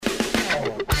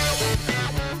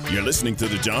You're listening to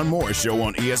The John Morris Show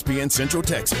on ESPN Central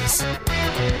Texas.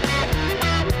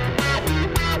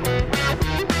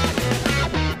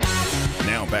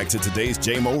 Now back to today's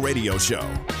JMO Radio Show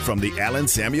from the Allen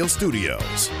Samuel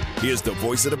Studios. Here's the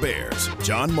voice of the Bears,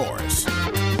 John Morris.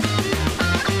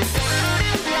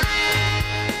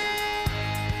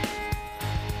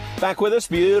 Back with us,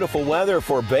 beautiful weather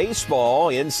for baseball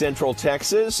in Central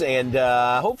Texas and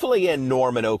hopefully in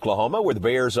Norman, Oklahoma, where the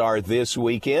Bears are this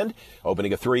weekend,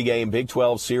 opening a 3-game Big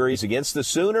 12 series against the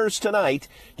Sooners tonight.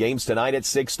 Games tonight at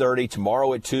 6:30,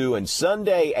 tomorrow at 2, and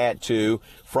Sunday at 2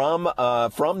 from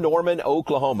Norman,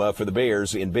 Oklahoma for the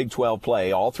Bears in Big 12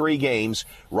 play. All 3 games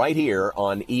right here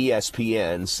on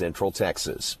ESPN Central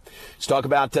Texas. Let's talk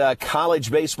about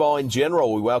college baseball in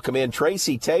general. We welcome in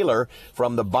Tracy Taylor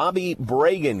from the Bobby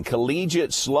Bragan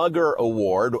Collegiate Slugger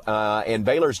Award, and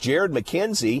Baylor's Jared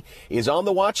McKenzie is on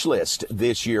the watch list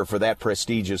this year for that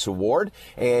prestigious award.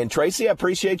 And Tracy, I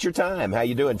appreciate your time. How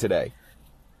you doing today?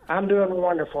 I'm doing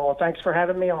wonderful. Thanks for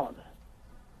having me on.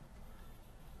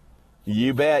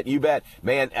 You bet, you bet.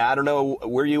 Man, I don't know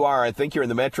where you are. I think you're in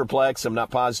the Metroplex. I'm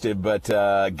not positive, but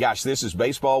gosh, this is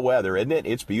baseball weather, isn't it?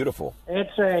 It's beautiful.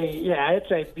 It's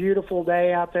a beautiful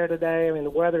day out there today. I mean, the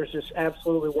weather is just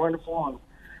absolutely wonderful, and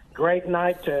great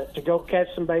night to go catch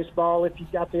some baseball if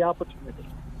you've got the opportunity.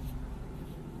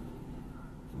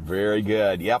 Very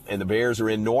good. Yep, and the Bears are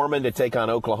in Norman to take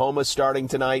on Oklahoma starting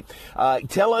tonight.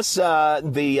 Tell us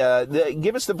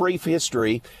give us the brief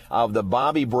history of the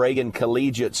Bobby Bragan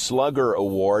Collegiate Slugger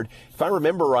Award. If I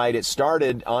remember right, it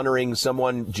started honoring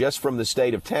someone just from the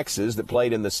state of Texas that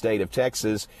played in the state of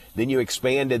Texas. Then you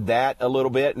expanded that a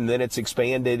little bit, and then it's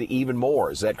expanded even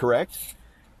more. Is that correct?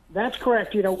 That's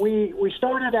correct. You know, we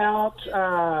started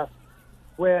out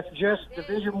with just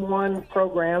Division I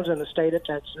programs in the state of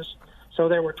Texas. So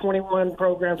there were 21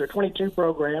 programs or 22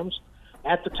 programs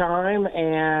at the time,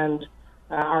 and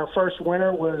our first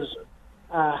winner was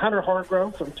Hunter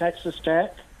Hargrove from Texas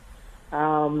Tech.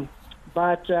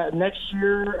 But next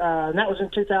year, and that was in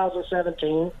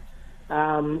 2017,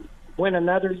 went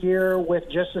another year with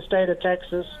just the state of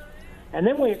Texas. And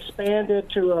then we expanded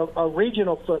to a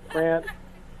regional footprint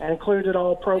and included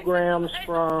all programs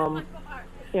from,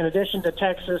 in addition to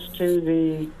Texas, to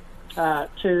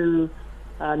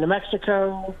New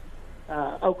Mexico,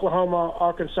 Oklahoma,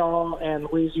 Arkansas, and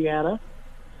Louisiana.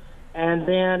 And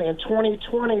then in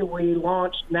 2020, we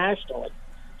launched nationally.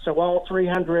 So all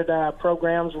 300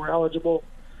 programs were eligible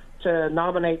to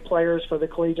nominate players for the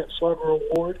Collegiate Slugger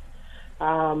Award.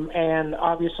 And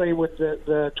obviously with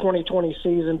the 2020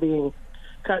 season being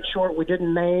cut short, we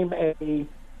didn't name a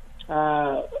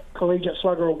Collegiate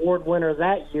Slugger Award winner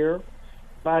that year.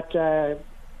 But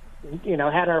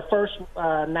had our first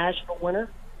national winner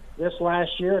this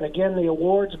last year. And again, the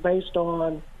award's based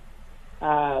on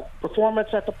performance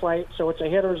at the plate, so it's a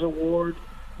hitter's award,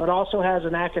 but also has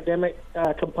an academic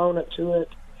component to it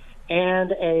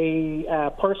and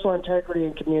a personal integrity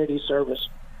and community service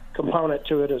component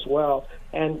to it as well.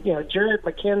 And, Jared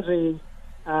McKenzie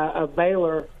of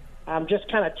Baylor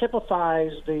just kind of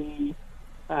typifies the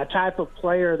type of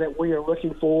player that we are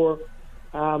looking for.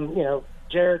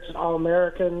 Jared's an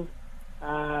All-American,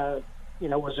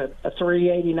 was a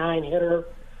 389 hitter,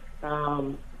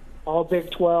 all Big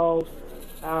 12,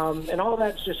 and all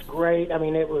that's just great. I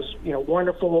mean, it was,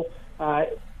 wonderful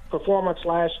performance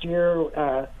last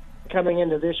year coming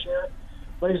into this year.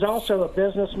 But he's also a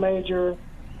business major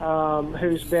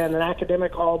who's been an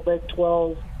academic all Big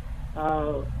 12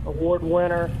 award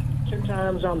winner, 2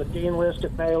 times on the Dean list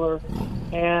at Baylor.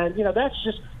 And,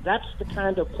 that's the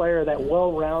kind of player, that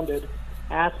well-rounded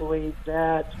athlete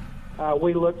that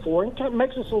we look for, and kind of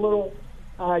makes us a little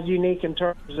unique in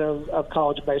terms of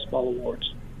college baseball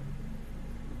awards.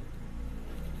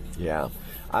 Yeah,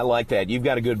 I like that. You've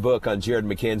got a good book on Jared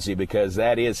McKenzie because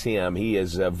that is him. He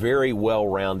is very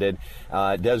well-rounded,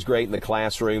 does great in the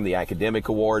classroom, the academic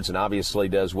awards, and obviously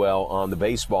does well on the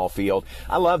baseball field.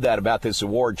 I love that about this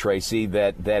award, Tracy,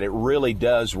 that it really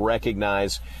does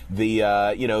recognize the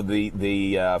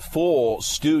full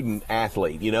student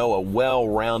athlete, a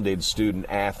well-rounded student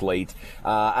athlete.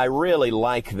 I really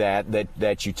like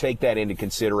that you take that into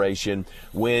consideration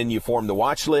when you form the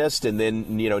watch list and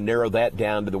then, narrow that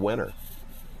down to the winner.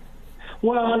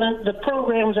 Well, and the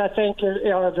programs, I think,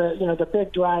 are the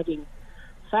big driving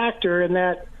factor in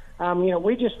that,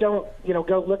 we just don't,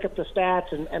 go look at the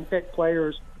stats and pick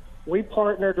players. We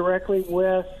partner directly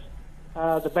with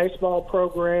the baseball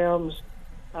programs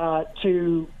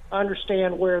to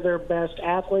understand where their best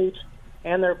athletes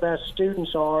and their best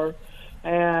students are.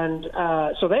 And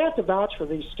so they have to vouch for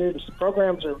these students. The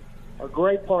programs are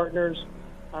great partners.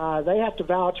 They have to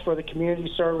vouch for the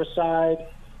community service side.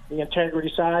 the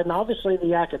integrity side, and obviously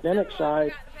the academic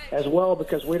side as well,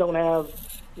 because we don't have,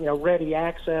 ready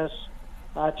access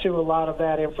to a lot of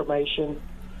that information.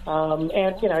 And,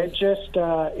 it just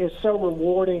is so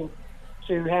rewarding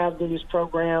to have these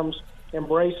programs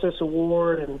embrace this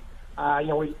award. And,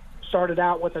 we started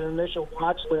out with an initial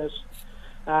watch list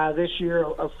this year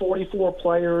of 44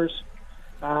 players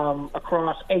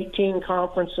across 18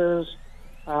 conferences,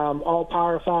 all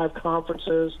Power 5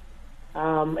 conferences.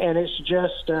 And it's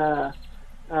just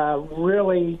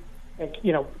really,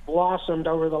 blossomed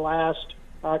over the last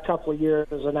couple of years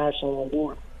as a national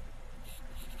award.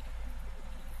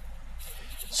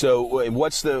 So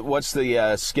what's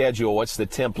the schedule? What's the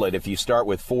template? If you start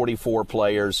with 44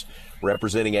 players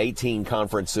representing 18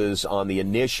 conferences on the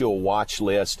initial watch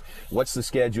list, what's the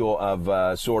schedule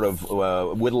of sort of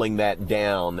whittling that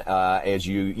down as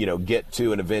you get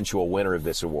to an eventual winner of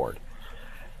this award?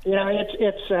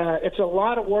 It's a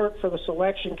lot of work for the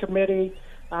selection committee.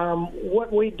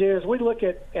 What we do is we look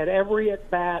at every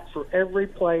at-bat for every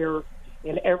player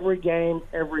in every game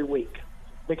every week,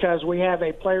 because we have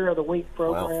a Player of the Week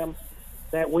program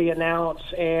that we announce,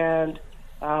 and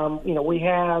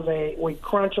we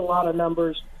crunch a lot of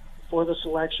numbers for the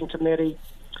selection committee.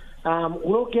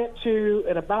 We'll get to,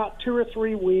 in about 2 or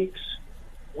 3 weeks,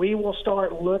 we will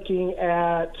start looking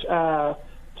at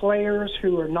players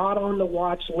who are not on the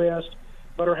watch list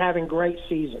but are having great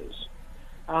seasons.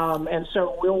 And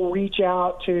so we'll reach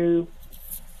out to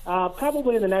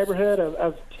probably in the neighborhood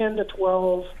of 10 to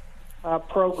 12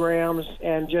 programs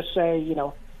and just say,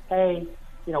 hey,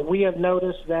 we have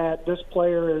noticed that this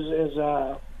player is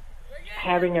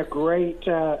having a great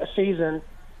season.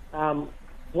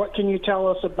 What can you tell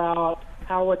us about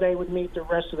how they would meet the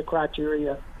rest of the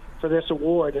criteria for this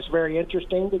award? It's very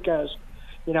interesting because,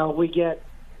 we get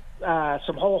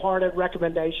some wholehearted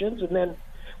recommendations, and then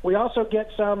we also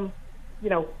get some,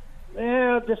 he's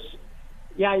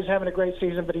having a great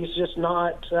season, but he's just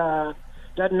not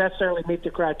doesn't necessarily meet the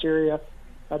criteria,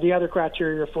 the other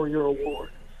criteria for your award.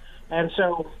 And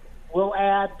so we'll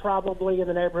add probably in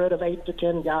the neighborhood of 8 to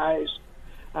 10 guys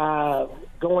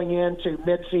going into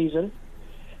midseason.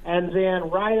 And then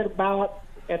right about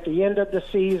at the end of the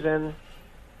season,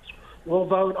 we'll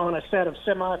vote on a set of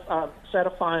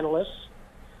finalists.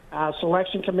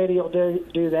 Selection committee will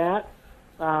do that.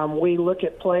 We look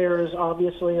at players,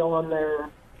 obviously, on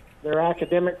their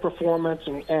academic performance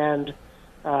and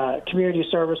community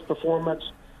service performance.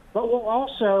 But we'll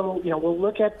also, we'll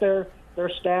look at their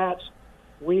stats.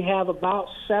 We have about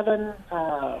 7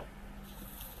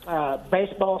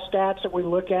 baseball stats that we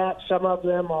look at. Some of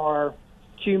them are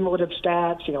cumulative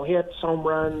stats, hits, home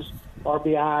runs,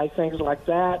 RBI, things like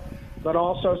that. But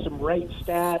also some rate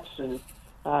stats and,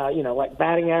 like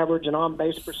batting average and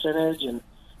on-base percentage and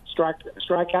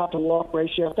strikeout to walk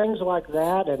ratio, things like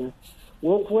that. And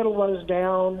we'll whittle those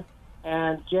down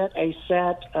and get a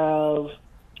set of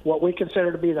what we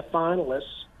consider to be the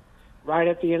finalists right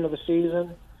at the end of the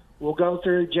season. We'll go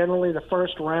through generally the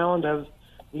first round of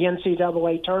the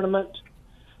NCAA tournament,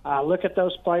 look at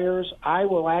those players. I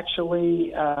will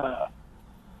actually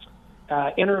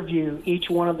interview each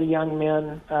one of the young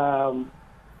men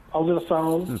over the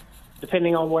phone,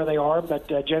 depending on where they are, but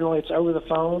generally it's over the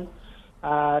phone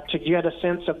to get a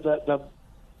sense of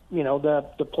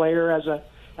the player as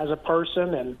a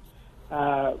person, and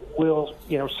we'll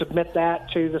submit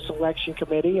that to the selection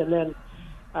committee, and then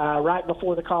right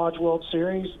before the College World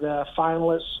Series, the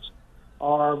finalists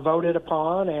are voted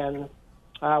upon, and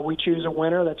we choose a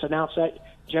winner that's announced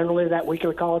generally that week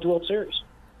of the College World Series.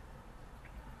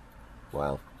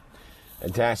 Wow.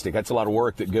 Fantastic. That's a lot of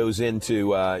work that goes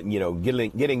into,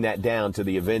 getting that down to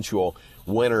the eventual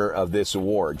winner of this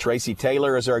award. Tracy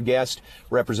Taylor is our guest,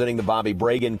 representing the Bobby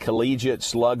Bragan Collegiate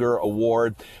Slugger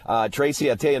Award. Tracy,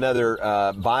 I'll tell you another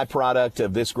byproduct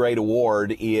of this great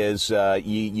award is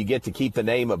you get to keep the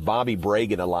name of Bobby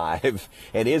Bragan alive.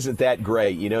 And isn't that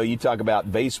great? You talk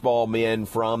about baseball men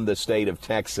from the state of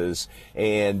Texas,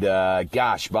 and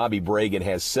Bobby Bragan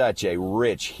has such a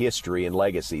rich history and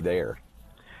legacy there.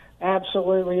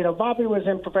 Absolutely. Bobby was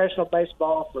in professional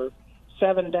baseball for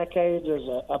 7 decades as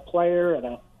a player and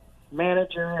a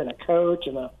manager and a coach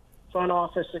and a front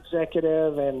office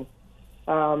executive. And,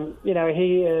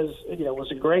 he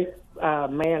was a great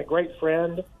man, a great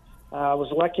friend.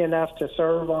 Was lucky enough to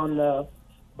serve on the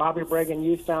Bobby Bragan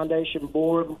Youth Foundation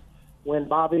board when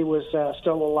Bobby was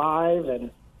still alive. And,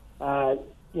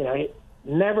 he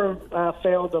never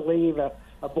failed to leave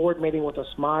a board meeting with a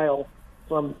smile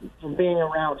from being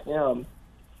around him.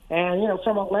 And,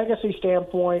 from a legacy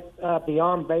standpoint,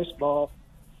 beyond baseball,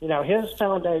 his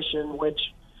foundation, which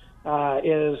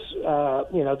is,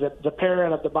 the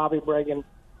parent of the Bobby Bragan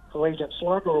Collegiate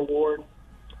Slugger Award,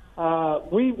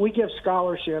 we give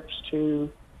scholarships to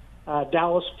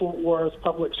Dallas-Fort Worth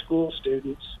public school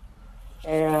students.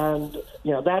 And,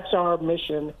 that's our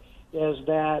mission, is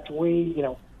that we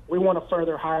want to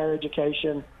further higher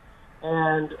education.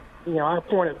 And, our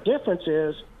point of difference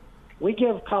is we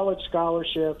give college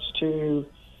scholarships to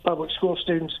public school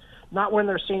students, not when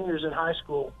they're seniors in high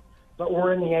school, but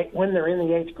when they're in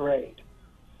the 8th grade.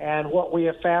 And what we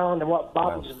have found, and what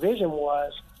Bobby's vision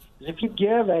was, is if you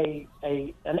give an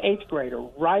 8th grader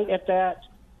right at that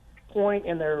point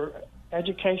in their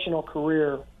educational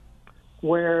career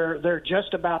where they're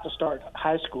just about to start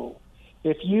high school,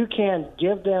 if you can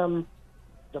give them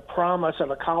the promise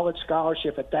of a college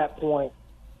scholarship at that point,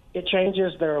 it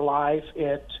changes their life.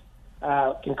 It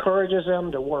encourages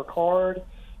them to work hard.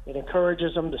 It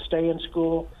encourages them to stay in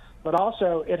school. But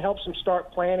also it helps them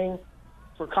start planning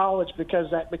for college, because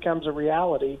that becomes a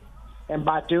reality. And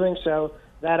by doing so,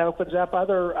 that opens up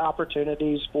other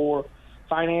opportunities for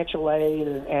financial aid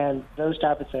and those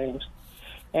type of things.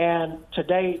 And to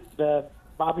date, the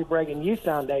Bobby Bragan Youth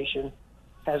Foundation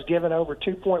has given over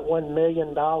 $2.1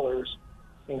 million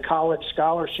in college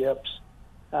scholarships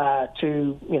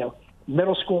to,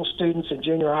 middle school students and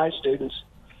junior high students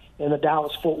in the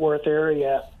Dallas-Fort Worth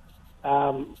area,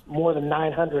 more than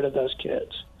 900 of those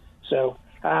kids. So,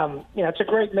 it's a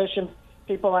great mission.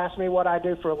 People ask me what I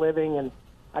do for a living, and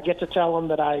I get to tell them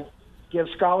that I give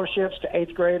scholarships to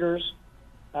 8th graders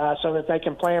so that they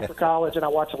can plan for college, and I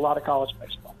watch a lot of college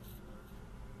baseball.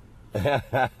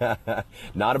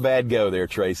 Not a bad go there,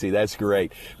 Tracy. That's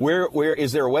great. Where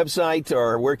is there a website,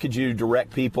 or where could you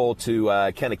direct people to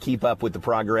kind of keep up with the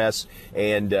progress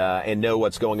and know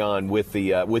what's going on with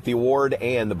the award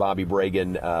and the Bobby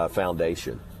Bragan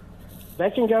Foundation?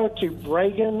 They can go to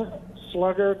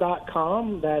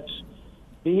BraganSlugger.com. That's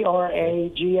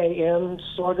BRAGAN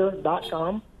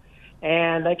Slugger.com,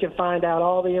 and they can find out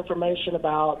all the information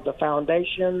about the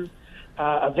foundation,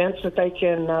 events that they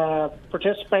can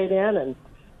participate in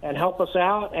and help us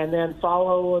out, and then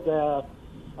follow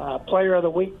the Player of the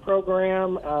Week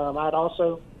program. I'd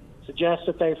also suggest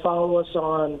that they follow us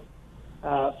on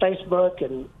Facebook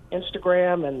and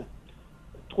Instagram and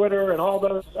Twitter and all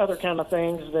those other kind of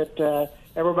things that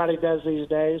everybody does these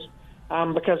days,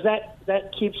 because that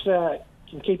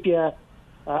can keep you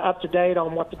up to date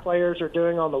on what the players are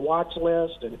doing on the watch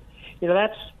list. And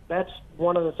that's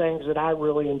one of the things that I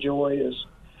really enjoy is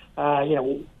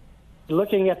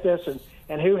looking at this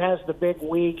and who has the big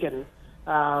week, and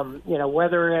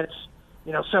whether it's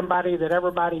somebody that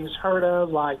everybody's heard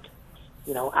of, like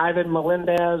Ivan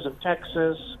Melendez of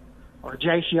Texas, or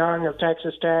Jace Young of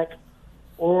Texas Tech,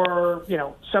 or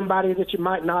somebody that you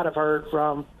might not have heard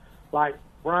from, like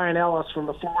Brian Ellis from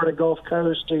the Florida Gulf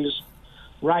Coast, who's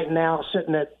right now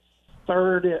sitting at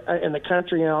 3rd in the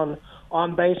country on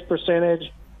base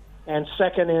percentage and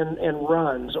 2nd in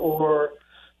runs, or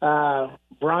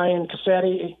Brian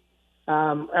Cassetti,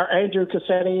 or Andrew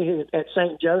Cassetti at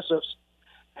St. Joseph's,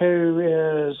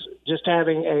 who is just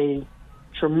having a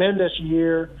tremendous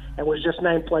year and was just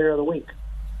named Player of the Week.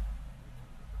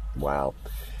 Wow.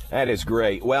 That is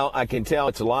great. Well, I can tell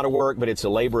it's a lot of work, but it's a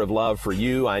labor of love for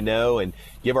you, I know, and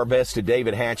give our best to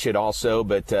David Hatchett also.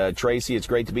 But, Tracy, it's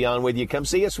great to be on with you. Come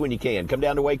see us when you can. Come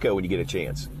down to Waco when you get a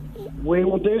chance. We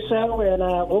will do so, and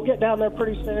we'll get down there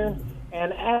pretty soon.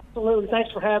 And absolutely,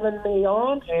 thanks for having me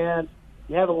on, and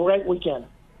you have a great weekend.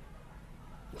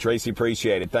 Tracy,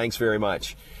 appreciate it. Thanks very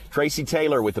much. Tracy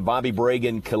Taylor with the Bobby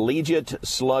Bragan Collegiate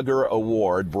Slugger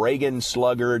Award.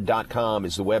 BraganSlugger.com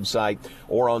is the website,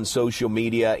 or on social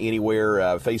media anywhere,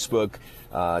 Facebook,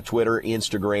 Twitter,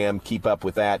 Instagram. Keep up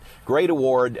with that. Great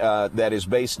award that is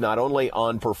based not only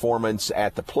on performance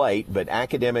at the plate, but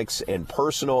academics and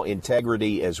personal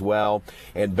integrity as well.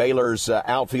 And Baylor's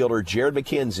outfielder Jared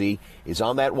McKenzie is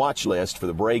on that watch list for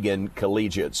the Bragan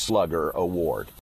Collegiate Slugger Award.